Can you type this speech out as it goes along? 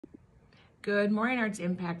Good morning, Arts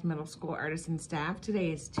Impact Middle School artists and staff.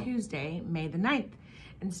 Today is Tuesday, May the 9th.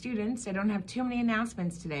 And students, I don't have too many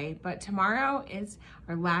announcements today, but tomorrow is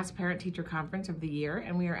our last parent-teacher conference of the year,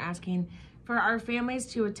 and we are asking for our families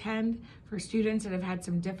to attend. For students that have had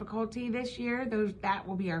some difficulty this year, that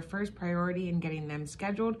will be our first priority in getting them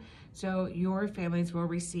scheduled. So your families will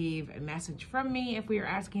receive a message from me if we are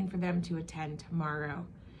asking for them to attend tomorrow.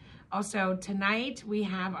 Also, tonight we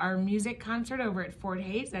have our music concert over at Fort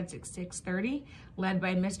Hays. That's at 6:30, led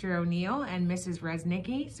by Mr. O'Neill and Mrs.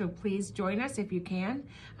 Resnicki. So please join us if you can.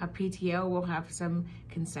 PTO will have some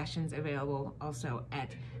concessions available also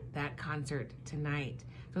at that concert tonight.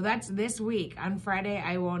 So that's this week. On Friday,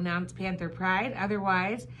 I will announce Panther Pride.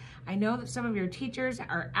 Otherwise, I know that some of your teachers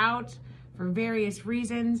are out for various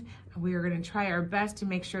reasons. We are going to try our best to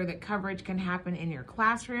make sure that coverage can happen in your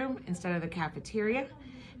classroom instead of the cafeteria.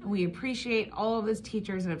 And we appreciate all of those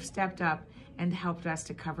teachers that have stepped up and helped us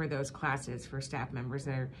to cover those classes for staff members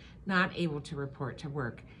that are not able to report to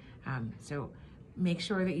work. So make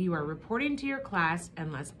sure that you are reporting to your class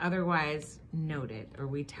unless otherwise noted or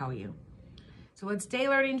we tell you. So let's stay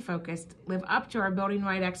learning focused, live up to our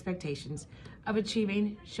building-wide expectations of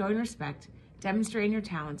achieving, showing respect, demonstrating your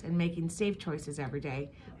talents, and making safe choices every day.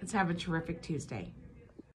 Let's have a terrific Tuesday.